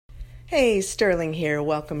Hey, Sterling here,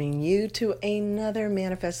 welcoming you to another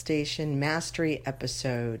Manifestation Mastery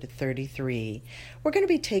episode 33. We're going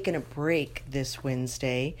to be taking a break this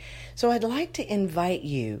Wednesday, so I'd like to invite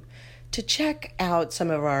you to check out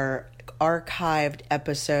some of our archived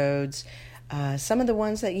episodes, some of the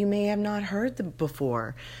ones that you may have not heard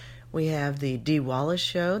before. We have the Dee Wallace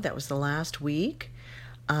Show, that was the last week.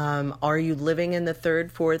 Are you living in the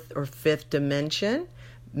third, fourth, or fifth dimension?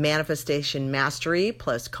 Manifestation Mastery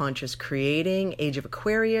plus Conscious Creating, Age of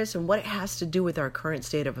Aquarius, and what it has to do with our current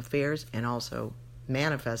state of affairs and also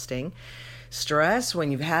manifesting. Stress, when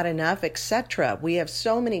you've had enough, etc. We have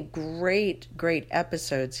so many great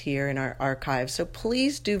episodes here in our archive, so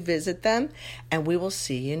please do visit them, and we will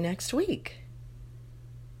see you next week.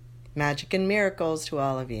 Magic and miracles to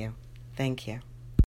all of you. Thank you.